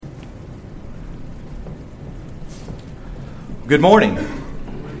Good morning.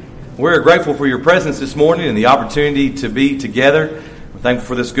 We're grateful for your presence this morning and the opportunity to be together. We're thankful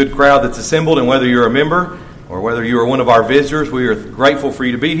for this good crowd that's assembled, and whether you're a member or whether you are one of our visitors, we are grateful for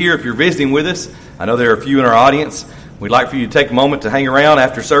you to be here. If you're visiting with us, I know there are a few in our audience. We'd like for you to take a moment to hang around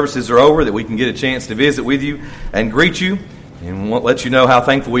after services are over, that we can get a chance to visit with you and greet you. And we'll let you know how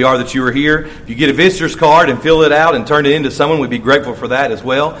thankful we are that you are here. If you get a visitor's card and fill it out and turn it into someone, we'd be grateful for that as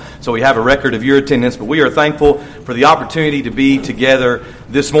well. So we have a record of your attendance. But we are thankful for the opportunity to be together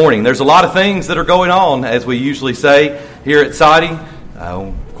this morning. There's a lot of things that are going on, as we usually say here at Saudi.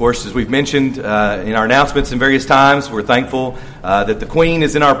 Of course, as we've mentioned in our announcements in various times, we're thankful that the Queen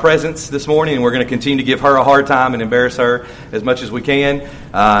is in our presence this morning, and we're going to continue to give her a hard time and embarrass her as much as we can.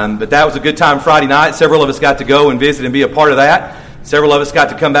 But that was a good time Friday night. Several of us got to go and visit and be a part of that. Several of us got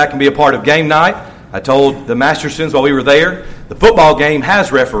to come back and be a part of game night. I told the Mastersons while we were there, the football game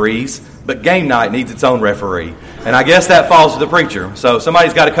has referees, but game night needs its own referee. And I guess that falls to the preacher. So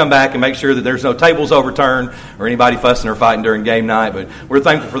somebody's got to come back and make sure that there's no tables overturned or anybody fussing or fighting during game night. But we're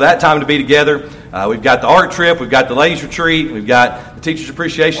thankful for that time to be together. We've got the art trip, we've got the ladies retreat, we've got the teacher's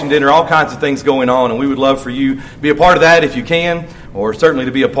appreciation dinner, all kinds of things going on. And we would love for you to be a part of that if you can, or certainly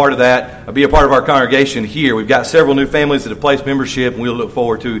to be a part of that, be a part of our congregation here. We've got several new families that have placed membership, and we'll look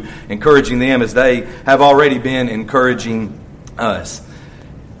forward to encouraging them as they have already been encouraging us.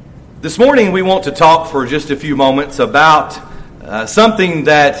 This morning we want to talk for just a few moments about something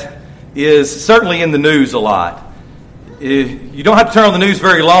that is certainly in the news a lot. You don't have to turn on the news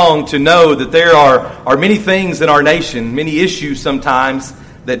very long to know that there are many things in our nation, many issues sometimes,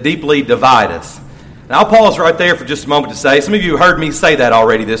 that deeply divide us. Now I'll pause right there for just a moment to say, some of you heard me say that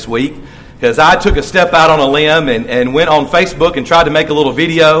already this week, because I took a step out on a limb and went on Facebook and tried to make a little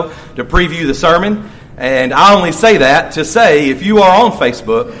video to preview the sermon. And I only say that to say, if you are on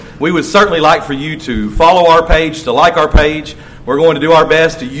Facebook, we would certainly like for you to follow our page, to like our page. We're going to do our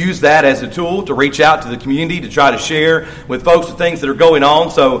best to use that as a tool to reach out to the community, to try to share with folks the things that are going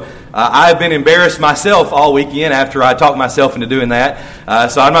on. So I've been embarrassed myself all weekend after I talked myself into doing that.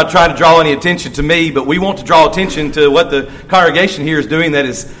 So I'm not trying to draw any attention to me, but we want to draw attention to what the congregation here is doing that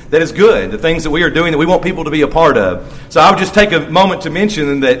is good, the things that we are doing that we want people to be a part of. So I would just take a moment to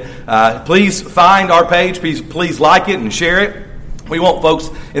mention that please find our page, please like it and share it. We want folks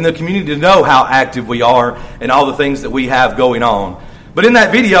in the community to know how active we are and all the things that we have going on. But in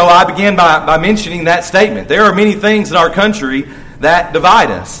that video, I began by mentioning that statement. There are many things in our country that divide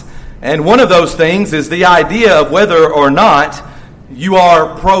us. And one of those things is the idea of whether or not you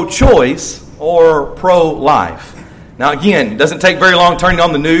are pro-choice or pro-life. Now again, it doesn't take very long turning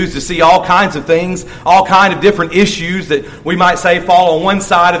on the news to see all kinds of things, all kinds of different issues that we might say fall on one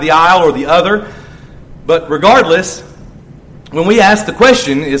side of the aisle or the other. But regardless, when we ask the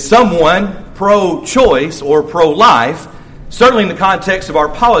question, is someone pro-choice or pro-life, certainly in the context of our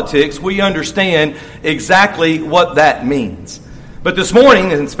politics, we understand exactly what that means. But this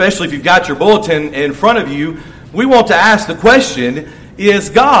morning, and especially if you've got your bulletin in front of you, we want to ask the question, is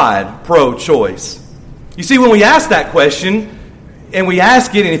God pro-choice? You see, when we ask that question, and we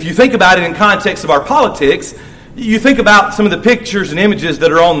ask it, and if you think about it in context of our politics, you think about some of the pictures and images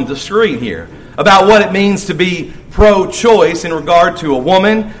that are on the screen here, about what it means to be pro-choice in regard to a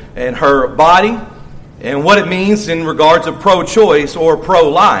woman and her body, and what it means in regards of pro-choice or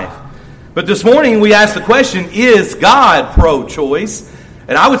pro-life. But this morning we ask the question, is God pro-choice?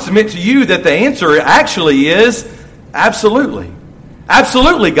 And I would submit to you that the answer actually is absolutely.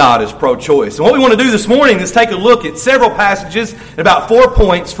 Absolutely God is pro-choice. And what we want to do this morning is take a look at several passages, about 4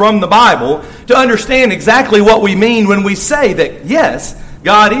 points from the Bible, to understand exactly what we mean when we say that, yes,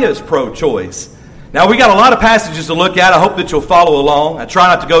 God is pro-choice. Now, we got a lot of passages to look at. I hope that you'll follow along. I try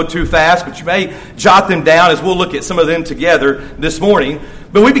not to go too fast, but you may jot them down as we'll look at some of them together this morning.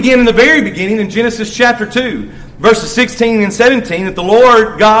 But we begin in the very beginning in Genesis chapter 2, verses 16 and 17, that the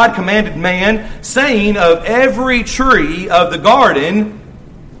Lord God commanded man, saying, of every tree of the garden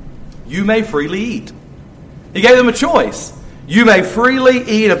you may freely eat. He gave them a choice. You may freely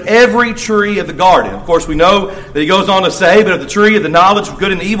eat of every tree of the garden. Of course, we know that he goes on to say, but of the tree of the knowledge of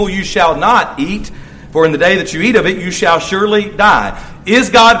good and evil you shall not eat, for in the day that you eat of it you shall surely die. Is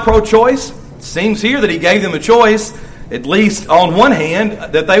God pro-choice? It seems here that he gave them a choice, at least on one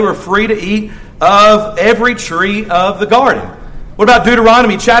hand, that they were free to eat of every tree of the garden. What about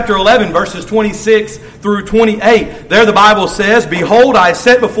Deuteronomy chapter 11, verses 26 through 28? There the Bible says, behold, I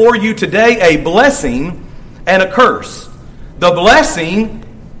set before you today a blessing and a curse. The blessing,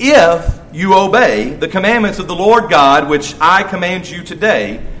 if you obey the commandments of the Lord God, which I command you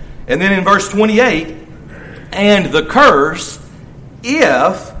today. And then in verse 28, and the curse,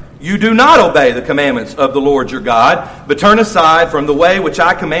 if you do not obey the commandments of the Lord your God, but turn aside from the way which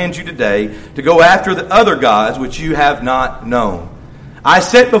I command you today to go after the other gods which you have not known. I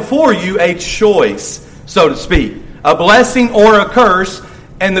set before you a choice, so to speak, a blessing or a curse,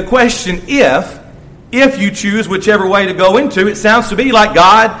 and the question if you choose whichever way to go into, it sounds to me like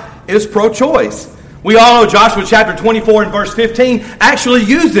God is pro-choice. We all know Joshua chapter 24 and verse 15 actually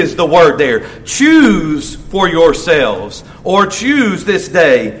uses the word there. Choose for yourselves, or choose this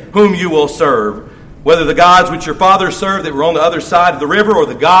day whom you will serve. Whether the gods which your fathers served that were on the other side of the river, or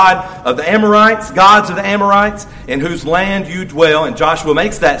the God of the Amorites, gods of the Amorites, in whose land you dwell. And Joshua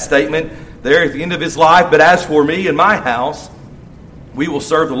makes that statement there at the end of his life. But as for me and my house, we will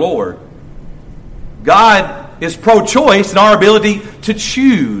serve the Lord. God is pro-choice in our ability to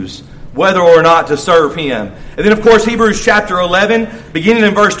choose whether or not to serve Him. And then, of course, Hebrews chapter 11, beginning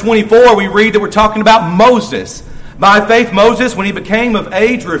in verse 24, we read that we're talking about Moses. By faith, Moses, when he became of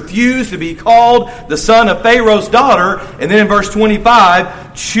age, refused to be called the son of Pharaoh's daughter. And then in verse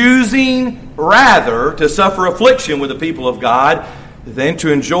 25, choosing rather to suffer affliction with the people of God than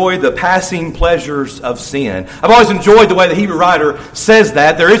to enjoy the passing pleasures of sin. I've always enjoyed the way the Hebrew writer says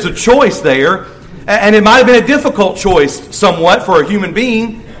that. There is a choice there. And it might have been a difficult choice somewhat for a human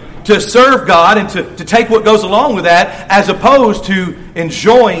being to serve God and to take what goes along with that, as opposed to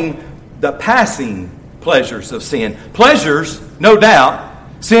enjoying the passing pleasures of sin. Pleasures, no doubt.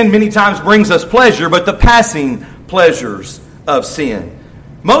 Sin many times brings us pleasure, but the passing pleasures of sin.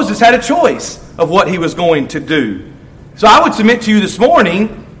 Moses had a choice of what he was going to do. So I would submit to you this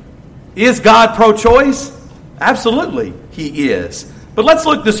morning, is God pro-choice? Absolutely, He is. But let's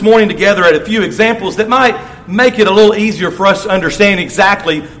look this morning together at a few examples that might make it a little easier for us to understand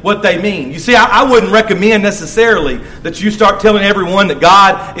exactly what they mean. You see, I wouldn't recommend necessarily that you start telling everyone that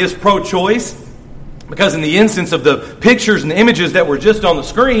God is pro-choice, because in the instance of the pictures and the images that were just on the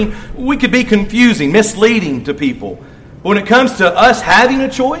screen, we could be confusing, misleading to people. But when it comes to us having a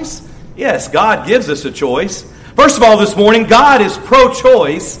choice, yes, God gives us a choice. First of all, this morning, God is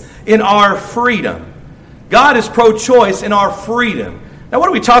pro-choice in our freedom. God is pro-choice in our freedom. Now, what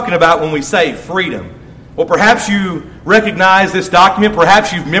are we talking about when we say freedom? Well, perhaps you recognize this document.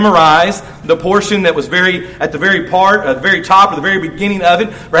 Perhaps you've memorized the portion that was at the very top, or the very beginning of it.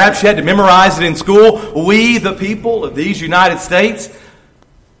 Perhaps you had to memorize it in school. We, the people of these United States.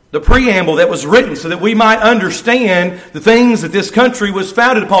 The preamble that was written so that we might understand the things that this country was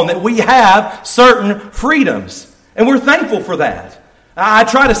founded upon, that we have certain freedoms. And we're thankful for that. I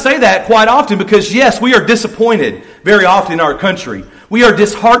try to say that quite often because, yes, we are disappointed very often in our country. We are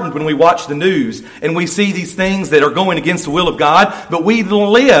disheartened when we watch the news and we see these things that are going against the will of God, but we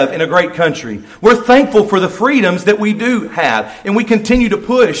live in a great country. We're thankful for the freedoms that we do have, and we continue to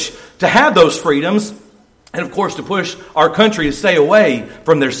push to have those freedoms, and of course to push our country to stay away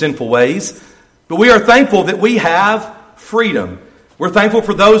from their sinful ways. But we are thankful that we have freedom. We're thankful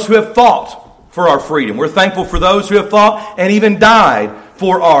for those who have fought for our freedom. We're thankful for those who have fought and even died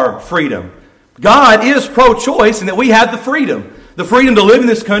for our freedom. God is pro-choice in that we have the freedom. The freedom to live in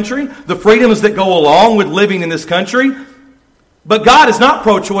this country, the freedoms that go along with living in this country. But God is not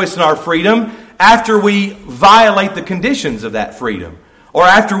pro-choice in our freedom after we violate the conditions of that freedom, or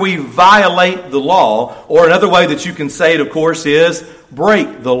after we violate the law, or another way that you can say it, of course, is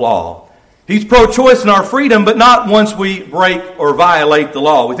break the law. He's pro-choice in our freedom, but not once we break or violate the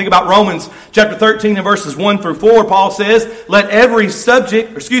law. We think about Romans chapter 13 and verses 1 through 4. Paul says, let every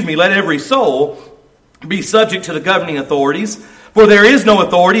soul be subject to the governing authorities, for there is no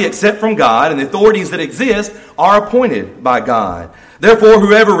authority except from God, and the authorities that exist are appointed by God. Therefore,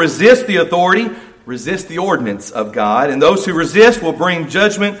 whoever resists the authority resists the ordinance of God, and those who resist will bring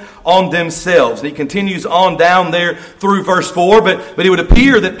judgment on themselves. And he continues on down there through verse 4, but it would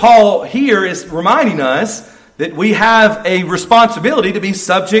appear that Paul here is reminding us that we have a responsibility to be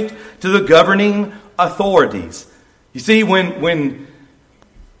subject to the governing authorities. You see, when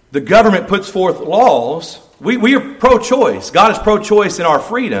the government puts forth laws, we are pro-choice. God is pro-choice in our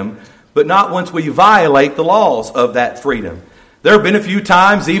freedom, but not once we violate the laws of that freedom. There have been a few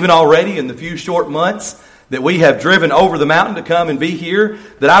times, even already in the few short months, that we have driven over the mountain to come and be here,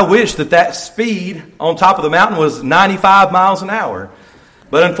 that I wish that speed on top of the mountain was 95 miles an hour.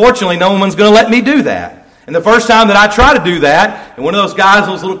 But unfortunately, no one's going to let me do that. And the first time that I try to do that, and one of those guys,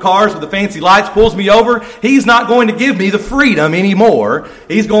 those little cars with the fancy lights, pulls me over, he's not going to give me the freedom anymore.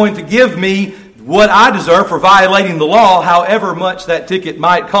 He's going to give me what I deserve for violating the law, however much that ticket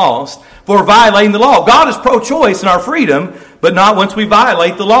might cost, for violating the law. God is pro-choice in our freedom, but not once we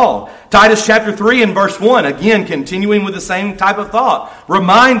violate the law. Titus chapter 3 and verse 1, again, continuing with the same type of thought.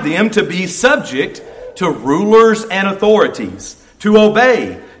 Remind them to be subject to rulers and authorities, to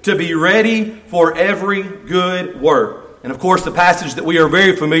obey, to be ready for every good work. And of course, the passage that we are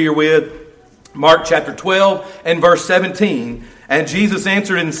very familiar with, Mark chapter 12 and verse 17. And Jesus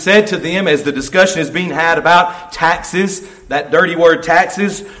answered and said to them, as the discussion is being had about taxes, that dirty word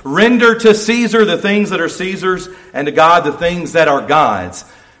taxes, render to Caesar the things that are Caesar's, and to God the things that are God's.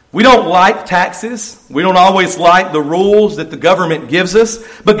 We don't like taxes. We don't always like the rules that the government gives us.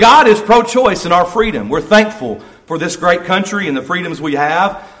 But God is pro-choice in our freedom. We're thankful for this great country and the freedoms we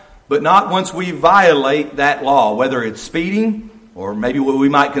have, but not once we violate that law, whether it's speeding, or maybe what we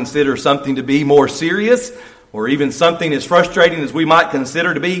might consider something to be more serious, or even something as frustrating as we might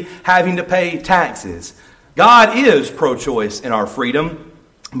consider to be having to pay taxes. God is pro-choice in our freedom,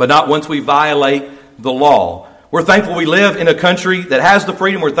 but not once we violate the law. We're thankful we live in a country that has the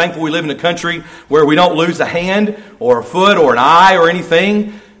freedom. We're thankful we live in a country where we don't lose a hand or a foot or an eye or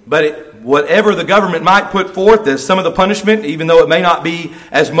anything. But whatever the government might put forth as some of the punishment, even though it may not be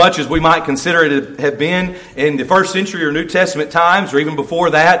as much as we might consider it to have been in the first century or New Testament times or even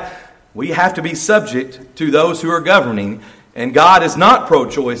before that, we have to be subject to those who are governing. And God is not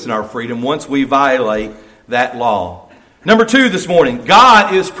pro-choice in our freedom once we violate that law. Number 2 this morning,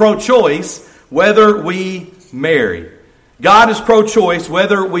 God is pro-choice whether we marry. God is pro-choice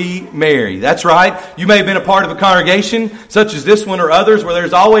whether we marry. That's right. You may have been a part of a congregation such as this one or others where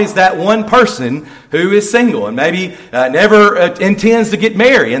there's always that one person who is single and maybe never intends to get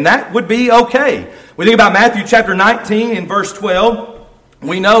married, and that would be okay. We think about Matthew chapter 19 and verse 12.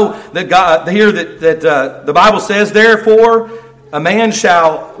 We know that God here that the Bible says, therefore a man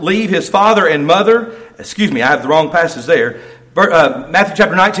shall leave his father and mother. Excuse me, I have the wrong passage there. Matthew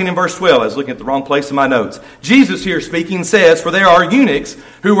chapter 19 and verse 12. I was looking at the wrong place in my notes. Jesus here speaking says, for there are eunuchs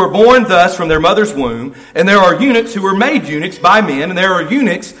who were born thus from their mother's womb, and there are eunuchs who were made eunuchs by men, and there are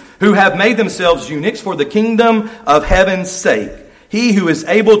eunuchs who have made themselves eunuchs for the kingdom of heaven's sake. He who is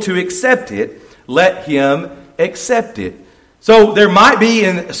able to accept it, let him accept it. So there might be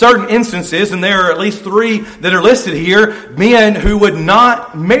in certain instances, and there are at least 3 that are listed here, men who would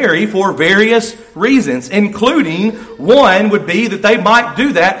not marry for various reasons, including one would be that they might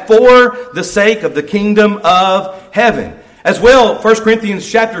do that for the sake of the kingdom of heaven. As well, 1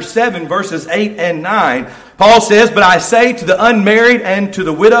 Corinthians chapter 7, verses 8 and 9, Paul says, but I say to the unmarried and to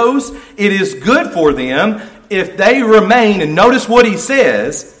the widows, it is good for them if they remain, and notice what he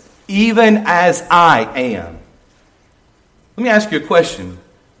says, even as I am. Let me ask you a question.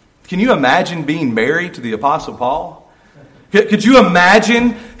 Can you imagine being married to the Apostle Paul? Could you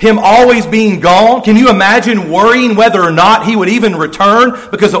imagine him always being gone? Can you imagine worrying whether or not he would even return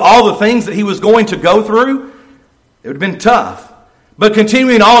because of all the things that he was going to go through? It would have been tough. But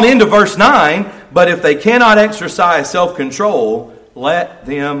continuing on into verse 9, but if they cannot exercise self-control, let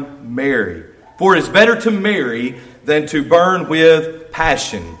them marry. For it is better to marry than to burn with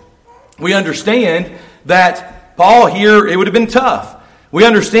passion. We understand that Paul here, it would have been tough. We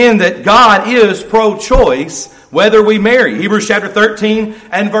understand that God is pro-choice whether we marry. Hebrews chapter 13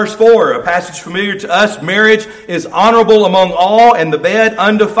 and verse 4, a passage familiar to us. Marriage is honorable among all, and the bed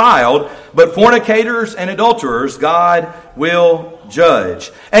undefiled, but fornicators and adulterers God will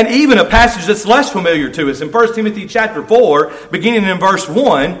judge. And even a passage that's less familiar to us in 1 Timothy chapter 4, beginning in verse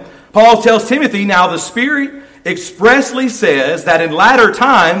 1, Paul tells Timothy, now the Spirit expressly says that in latter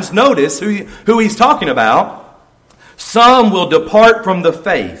times, notice who he's talking about, some will depart from the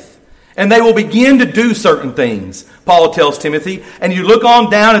faith, and they will begin to do certain things, Paul tells Timothy. And you look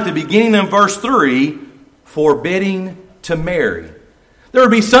on down at the beginning of verse 3, forbidding to marry. There would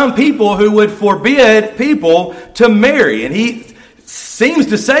be some people who would forbid people to marry. And he seems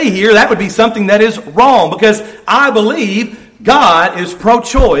to say here that would be something that is wrong, because I believe God is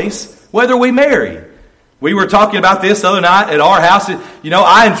pro-choice whether we marry. We were talking about this the other night at our house. You know,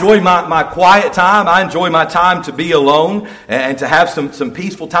 I enjoy my quiet time. I enjoy my time to be alone and to have some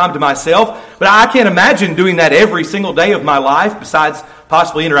peaceful time to myself. But I can't imagine doing that every single day of my life, besides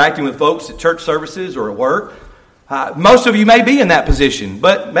possibly interacting with folks at church services or at work. Most of you may be in that position,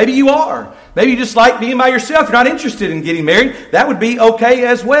 but maybe you are. Maybe you just like being by yourself. You're not interested in getting married. That would be okay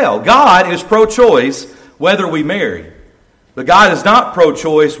as well. God is pro-choice whether we marry. But God is not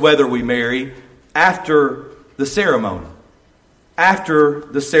pro-choice whether we marry after the ceremony. After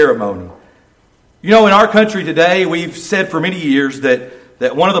the ceremony. You know, in our country today, we've said for many years that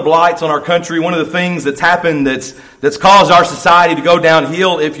one of the blights on our country, one of the things that's happened that's caused our society to go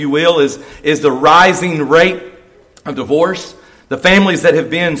downhill, if you will, is the rising rate of divorce, the families that have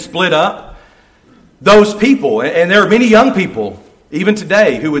been split up. Those people, and there are many young people, even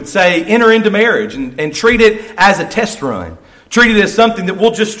today, who would say, enter into marriage and treat it as a test run. Treat it as something that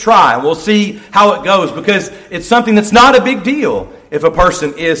we'll just try and we'll see how it goes, because it's something that's not a big deal. if a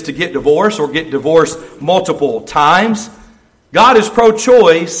person is to get divorced or get divorced multiple times. God is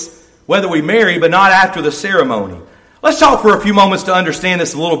pro-choice whether we marry, but not after the ceremony. Let's talk for a few moments to understand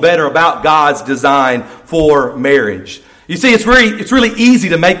this a little better about God's design for marriage. You see, it's really easy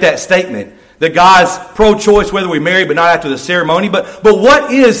to make that statement, that God's pro-choice whether we marry, but not after the ceremony. But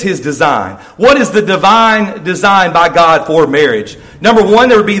what is His design? What is the divine design by God for marriage? Number one,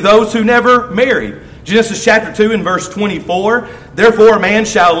 there would be those who never married. Genesis chapter 2 and verse 24, therefore a man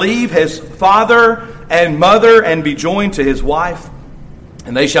shall leave his father and mother and be joined to his wife,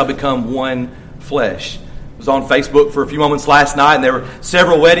 and they shall become one flesh. I was on Facebook for a few moments last night, and there were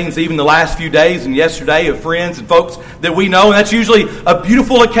several weddings even the last few days and yesterday of friends and folks that we know. And that's usually a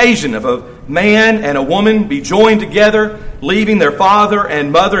beautiful occasion of a man and a woman be joined together, leaving their father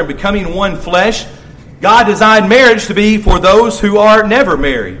and mother and becoming one flesh. God designed marriage to be for those who are never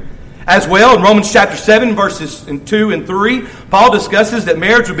married. As well, in Romans chapter 7, verses 2 and 3, Paul discusses that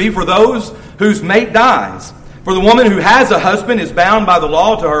marriage would be for those whose mate dies. For the woman who has a husband is bound by the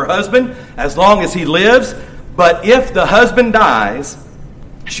law to her husband as long as he lives. But if the husband dies,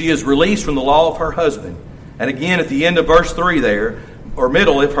 she is released from the law of her husband. And again, at the end of verse 3 there, or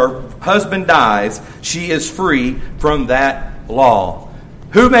middle, if her husband dies, she is free from that law.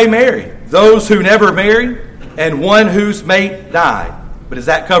 Who may marry? Those who never marry and one whose mate died. But does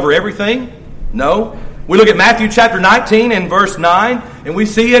that cover everything? No. We look at Matthew chapter 19 and verse 9, and we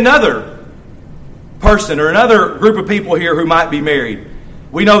see another person or another group of people here who might be married.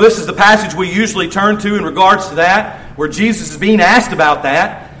 We know this is the passage we usually turn to in regards to that, where Jesus is being asked about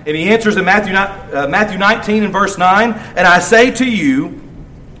that. And he answers in Matthew 19 and verse 9, and I say to you,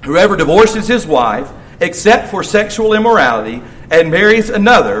 whoever divorces his wife, except for sexual immorality, and marries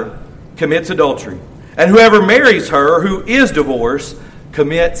another, commits adultery. And whoever marries her who is divorced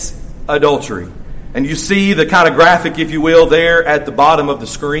commits adultery. And you see the kind of graphic, if you will, there at the bottom of the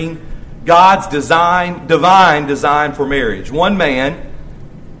screen. God's divine design for marriage. One man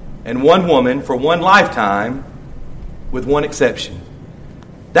and one woman for one lifetime, with one exception.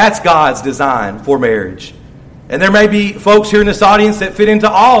 That's God's design for marriage. And there may be folks here in this audience that fit into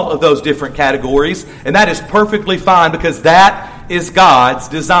all of those different categories, and that is perfectly fine because that is God's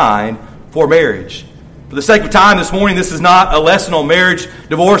design for marriage. For the sake of time this morning, this is not a lesson on marriage,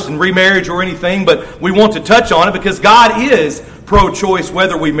 divorce, and remarriage or anything, but we want to touch on it because God is pro-choice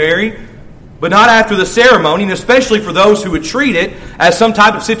whether we marry, but not after the ceremony, and especially for those who would treat it as some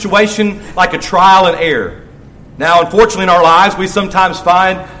type of situation like a trial and error. Now, unfortunately in our lives, we sometimes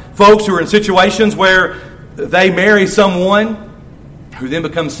find folks who are in situations where they marry someone who then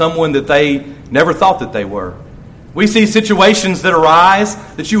becomes someone that they never thought that they were. We see situations that arise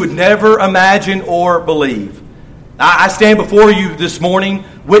that you would never imagine or believe. I stand before you this morning,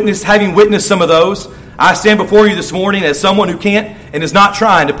 having witnessed some of those. I stand before you this morning as someone who can't and is not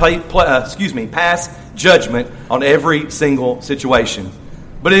trying to pass judgment on every single situation.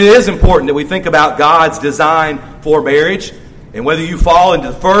 But it is important that we think about God's design for marriage. And whether you fall into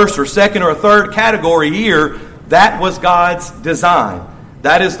the first or second or third category here, that was God's design.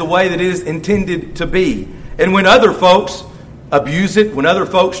 That is the way that it is intended to be. And when other folks abuse it, when other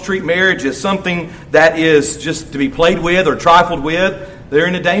folks treat marriage as something that is just to be played with or trifled with, they're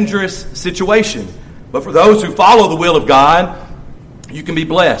in a dangerous situation. But for those who follow the will of God, you can be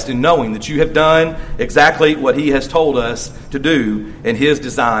blessed in knowing that you have done exactly what He has told us to do in His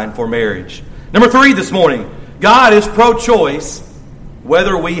design for marriage. Number 3 this morning, God is pro-choice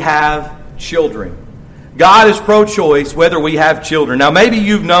whether we have children. God is pro-choice whether we have children. Now maybe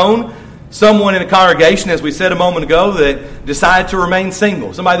you've known someone in a congregation, as we said a moment ago, that decided to remain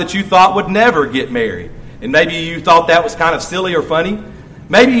single. Somebody that you thought would never get married. And maybe you thought that was kind of silly or funny.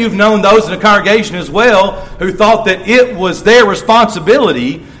 Maybe you've known those in a congregation as well who thought that it was their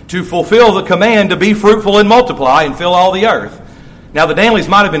responsibility to fulfill the command to be fruitful and multiply and fill all the earth. Now the Danleys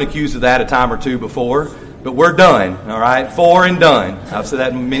might have been accused of that a time or two before, but we're done, all right? For and done. I've said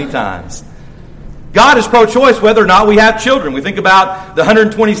that many times. God is pro-choice whether or not we have children. We think about the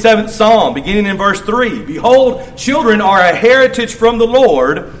 127th Psalm, beginning in verse 3. Behold, children are a heritage from the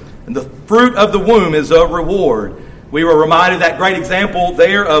Lord, and the fruit of the womb is a reward. We were reminded of that great example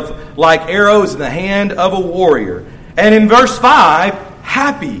there of like arrows in the hand of a warrior. And in verse 5,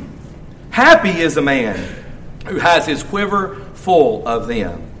 happy. Happy is a man who has his quiver full of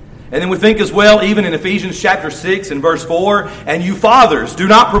them. And then we think as well, even in Ephesians chapter 6 and verse 4, and you fathers, do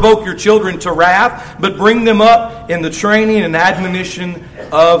not provoke your children to wrath, but bring them up in the training and admonition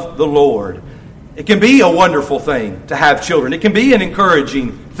of the Lord. It can be a wonderful thing to have children. It can be an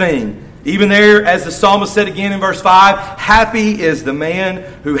encouraging thing. Even there, as the psalmist said again in verse 5, happy is the man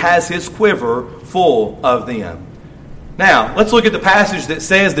who has his quiver full of them. Now, let's look at the passage that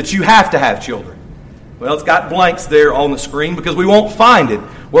says that you have to have children. Well, it's got blanks there on the screen because we won't find it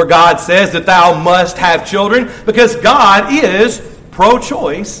where God says that thou must have children, because God is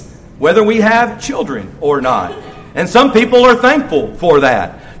pro-choice whether we have children or not. And some people are thankful for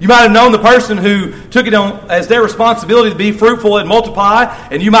that. You might have known the person who took it on as their responsibility to be fruitful and multiply,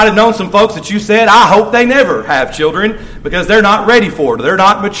 and you might have known some folks that you said, I hope they never have children because they're not ready for it. They're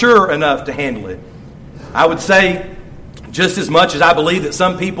not mature enough to handle it. I would say, just as much as I believe that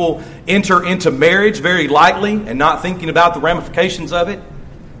some people enter into marriage very lightly and not thinking about the ramifications of it,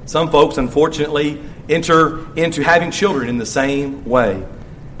 some folks, unfortunately, enter into having children in the same way.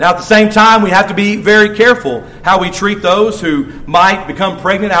 Now, at the same time, we have to be very careful how we treat those who might become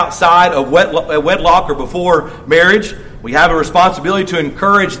pregnant outside of wedlock or before marriage. We have a responsibility to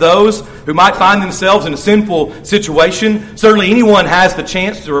encourage those who might find themselves in a sinful situation. Certainly, anyone has the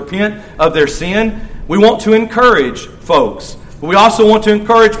chance to repent of their sin. We want to encourage folks. But we also want to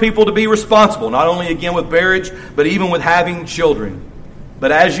encourage people to be responsible, not only again with marriage, but even with having children.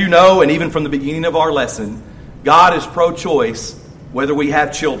 But as you know, and even from the beginning of our lesson, God is pro-choice whether we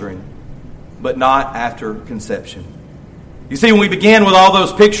have children, but not after conception. You see, when we began with all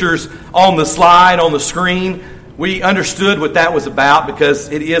those pictures on the slide, on the screen, we understood what that was about because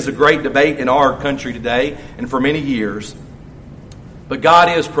it is a great debate in our country today and for many years. But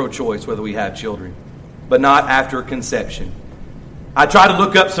God is pro-choice whether we have children, but not after conception. I tried to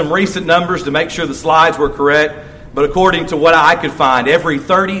look up some recent numbers to make sure the slides were correct, but according to what I could find, every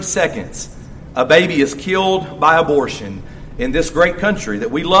 30 seconds a baby is killed by abortion in this great country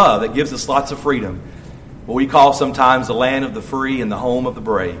that we love, that gives us lots of freedom, what we call sometimes the land of the free and the home of the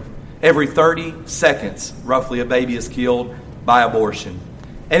brave. Every 30 seconds, roughly, a baby is killed by abortion.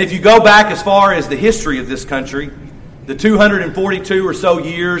 And if you go back as far as the history of this country, the 242 or so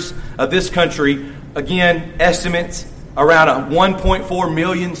years of this country, again, estimates around 1.4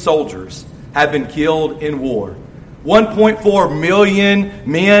 million soldiers have been killed in war. 1.4 million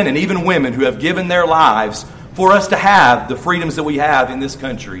men and even women who have given their lives for us to have the freedoms that we have in this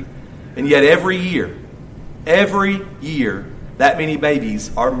country. And yet every year, that many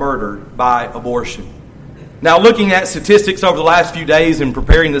babies are murdered by abortion. Now, looking at statistics over the last few days and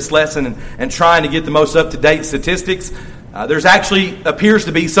preparing this lesson and trying to get the most up-to-date statistics, there's actually appears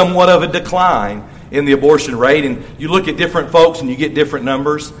to be somewhat of a decline in the abortion rate. And you look at different folks and you get different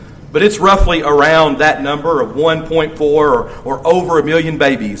numbers. But it's roughly around that number of 1.4 or over a million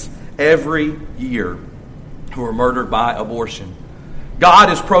babies every year who are murdered by abortion.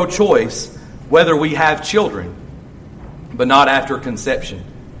 God is pro-choice whether we have children, but not after conception.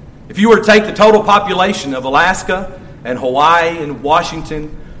 If you were to take the total population of Alaska and Hawaii and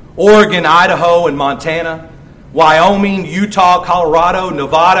Washington, Oregon, Idaho, and Montana, Wyoming, Utah, Colorado,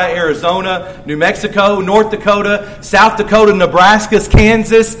 Nevada, Arizona, New Mexico, North Dakota, South Dakota, Nebraska,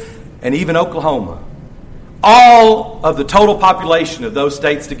 Kansas, and even Oklahoma, all of the total population of those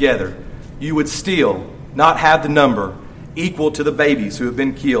states together, you would still not have the number equal to the babies who have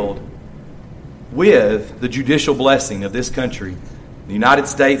been killed with the judicial blessing of this country, the United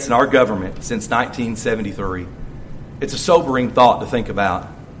States and our government, since 1973. It's a sobering thought to think about.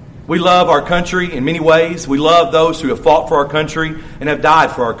 We love our country in many ways. We love those who have fought for our country and have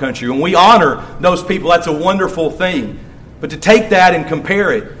died for our country. When we honor those people, that's a wonderful thing. But to take that and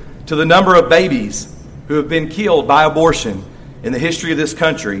compare it to the number of babies who have been killed by abortion in the history of this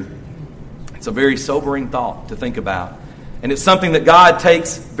country, it's a very sobering thought to think about. And it's something that God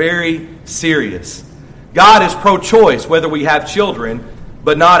takes very serious. God is pro-choice whether we have children,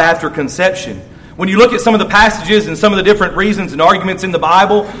 but not after conception. When you look at some of the passages and some of the different reasons and arguments in the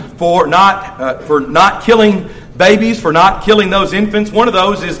Bible for not killing babies, for not killing those infants, one of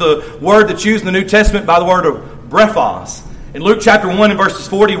those is the word that's used in the New Testament by the word of brephos. In Luke chapter 1 and verses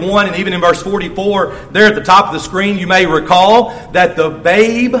 41 and even in verse 44, there at the top of the screen, you may recall that the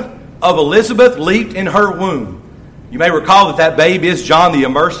babe of Elizabeth leaped in her womb. You may recall that babe is John the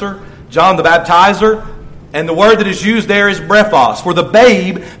Immerser, John the Baptizer, and the word that is used there is brephos, for the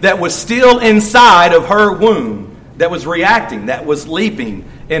babe that was still inside of her womb, that was reacting, that was leaping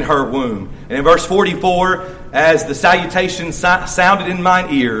in her womb. And in verse 44, as the salutation sounded in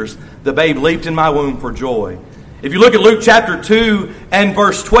mine ears, the babe leaped in my womb for joy. If you look at Luke chapter 2 and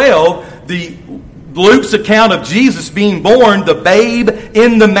verse 12, Luke's account of Jesus being born, the babe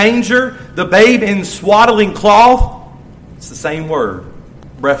in the manger, the babe in swaddling cloth, it's the same word,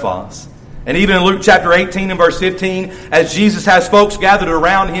 brephos. And even in Luke chapter 18 and verse 15, as Jesus has folks gathered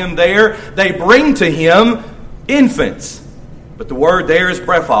around him there, they bring to him infants. But the word there is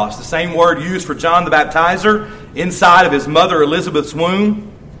brephos, the same word used for John the Baptizer inside of his mother Elizabeth's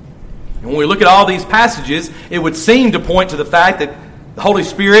womb. And when we look at all these passages, it would seem to point to the fact that the Holy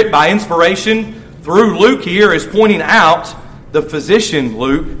Spirit, by inspiration through Luke here, is pointing out the physician,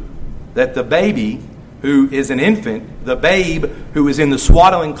 Luke, that the baby who is an infant, the babe who is in the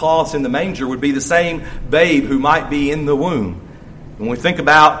swaddling cloths in the manger, would be the same babe who might be in the womb. When we think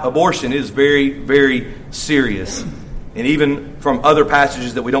about abortion, it is very, very serious. And even from other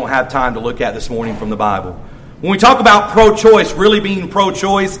passages that we don't have time to look at this morning from the Bible. When we talk about pro-choice, really being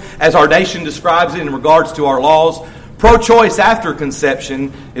pro-choice, as our nation describes it in regards to our laws, pro-choice after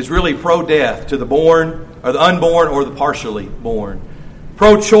conception is really pro-death to the born, or the unborn, or the partially born.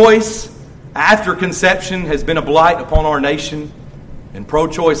 Pro-choice after conception has been a blight upon our nation, and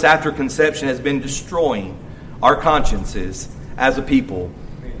pro-choice after conception has been destroying our consciences as a people,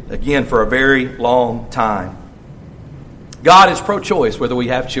 again, for a very long time. God is pro-choice whether we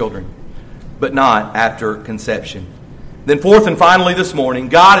have children, but not after conception. Then fourth and finally this morning,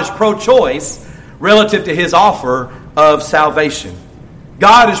 God is pro-choice relative to His offer of salvation.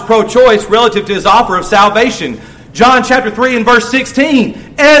 God is pro-choice relative to His offer of salvation. John chapter 3 and verse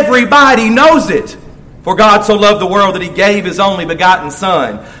 16, everybody knows it. For God so loved the world that He gave His only begotten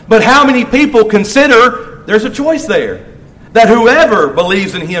Son. But how many people consider there's a choice there? That whoever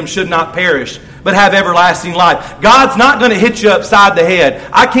believes in Him should not perish, but have everlasting life. God's not going to hit you upside the head.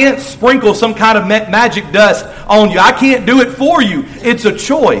 I can't sprinkle some kind of magic dust on you. I can't do it for you. It's a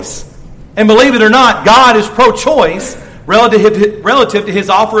choice. And believe it or not, God is pro-choice relative to His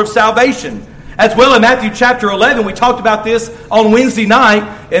offer of salvation. As well in Matthew chapter 11, we talked about this on Wednesday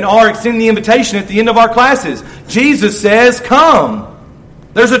night in our extending the invitation at the end of our classes. Jesus says, come.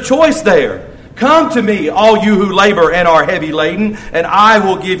 There's a choice there. Come to me, all you who labor and are heavy laden, and I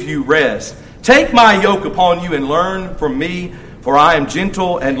will give you rest. Take my yoke upon you and learn from me, for I am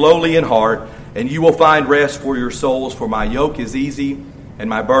gentle and lowly in heart, and you will find rest for your souls, for my yoke is easy and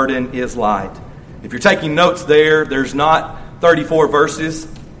my burden is light. If you're taking notes there's not 34 verses.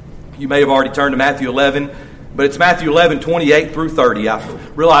 You may have already turned to Matthew 11, but it's Matthew 11, 28 through 30. I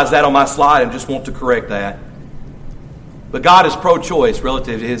realized that on my slide and just want to correct that. But God is pro-choice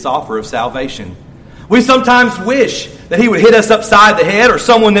relative to His offer of salvation. We sometimes wish that He would hit us upside the head or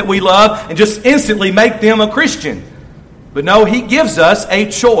someone that we love and just instantly make them a Christian. But no, He gives us a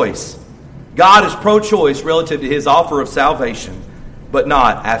choice. God is pro-choice relative to His offer of salvation, but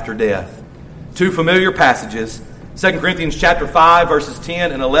not after death. Two familiar passages. 2 Corinthians chapter 5, verses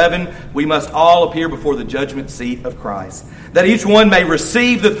 10 and 11. We must all appear before the judgment seat of Christ, that each one may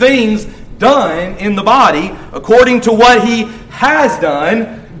receive the things done in the body according to what he has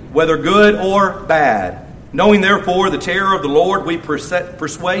done, whether good or bad. Knowing therefore the terror of the Lord, we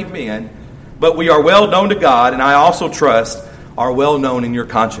persuade men, but we are well known to God, and I also trust are well known in your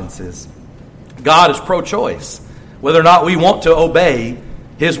consciences. God is pro-choice, whether or not we want to obey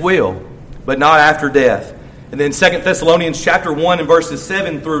His will, but not after death. And then 2 Thessalonians chapter 1 and verses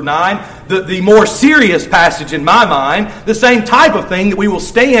 7 through 9, the more serious passage in my mind, the same type of thing that we will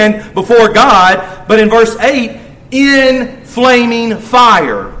stand before God, but in verse 8, in flaming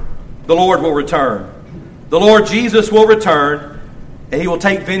fire, the Lord will return. The Lord Jesus will return, and He will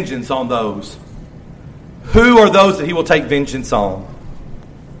take vengeance on those. Who are those that He will take vengeance on?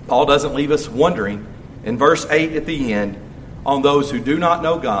 Paul doesn't leave us wondering in verse 8 at the end, on those who do not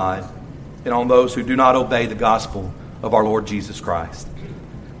know God, and on those who do not obey the gospel of our Lord Jesus Christ.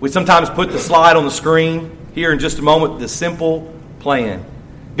 We sometimes put the slide on the screen here in just a moment, the simple plan.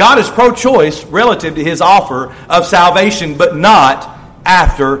 God is pro-choice relative to His offer of salvation, but not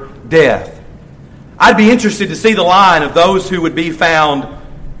after death. I'd be interested to see the line of those who would be found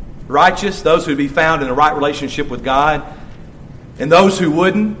righteous, those who would be found in a right relationship with God, and those who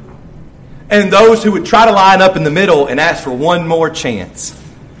wouldn't, and those who would try to line up in the middle and ask for one more chance.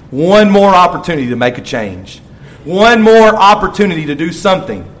 One more opportunity to make a change. One more opportunity to do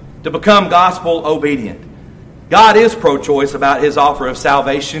something, to become gospel obedient. God is pro-choice about His offer of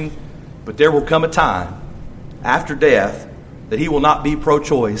salvation, but there will come a time after death that He will not be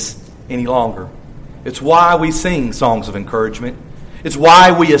pro-choice any longer. It's why we sing songs of encouragement. It's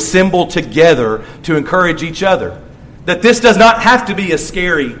why we assemble together to encourage each other. That this does not have to be a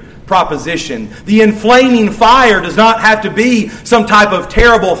scary proposition. The inflaming fire does not have to be some type of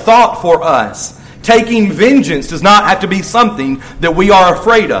terrible thought for us. Taking vengeance does not have to be something that we are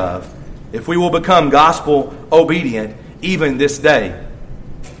afraid of if we will become gospel obedient even this day.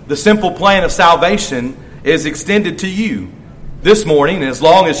 The simple plan of salvation is extended to you this morning, and as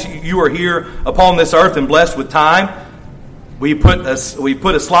long as you are here upon this earth and blessed with time, we put a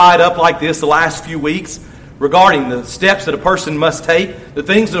slide up like this the last few weeks regarding the steps that a person must take, the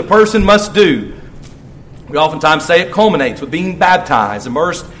things that a person must do. We oftentimes say it culminates with being baptized,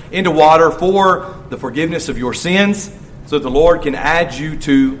 immersed into water for the forgiveness of your sins so that the Lord can add you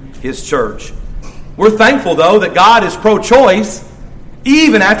to His church. We're thankful, though, that God is pro-choice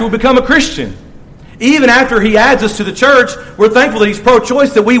even after we become a Christian. Even after He adds us to the church, we're thankful that He's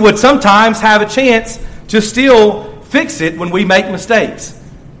pro-choice, that we would sometimes have a chance to still fix it when we make mistakes.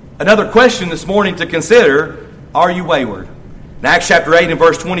 Another question this morning to consider, are you wayward? In Acts chapter 8 and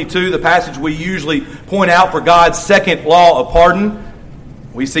verse 22, the passage we usually point out for God's second law of pardon,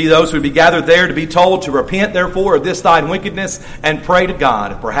 we see those who be gathered there to be told to repent, therefore, of this thine wickedness, and pray to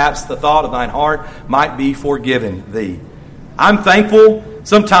God, if perhaps the thought of thine heart might be forgiven thee. I'm thankful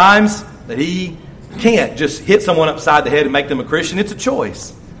sometimes that He can't just hit someone upside the head and make them a Christian. It's a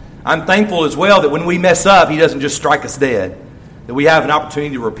choice. I'm thankful as well that when we mess up, He doesn't just strike us dead. That we have an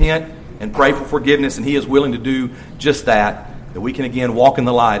opportunity to repent and pray for forgiveness, and He is willing to do just that. That we can again walk in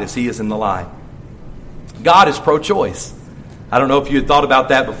the light as He is in the light. God is pro-choice. I don't know if you had thought about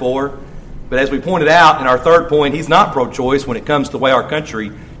that before, but as we pointed out in our third point, He's not pro-choice when it comes to the way our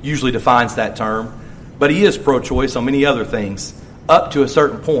country usually defines that term, but He is pro-choice on many other things, up to a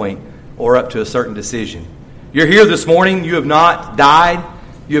certain point or up to a certain decision. You're here this morning, you have not died,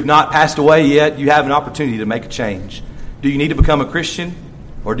 you have not passed away yet, you have an opportunity to make a change. Do you need to become a Christian,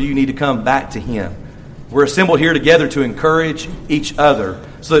 or do you need to come back to Him? We're assembled here together to encourage each other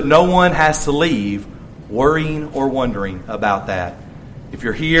so that no one has to leave worrying or wondering about that. If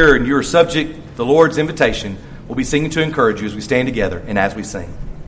you're here and you're subject to the Lord's invitation, we'll be singing to encourage you as we stand together and as we sing.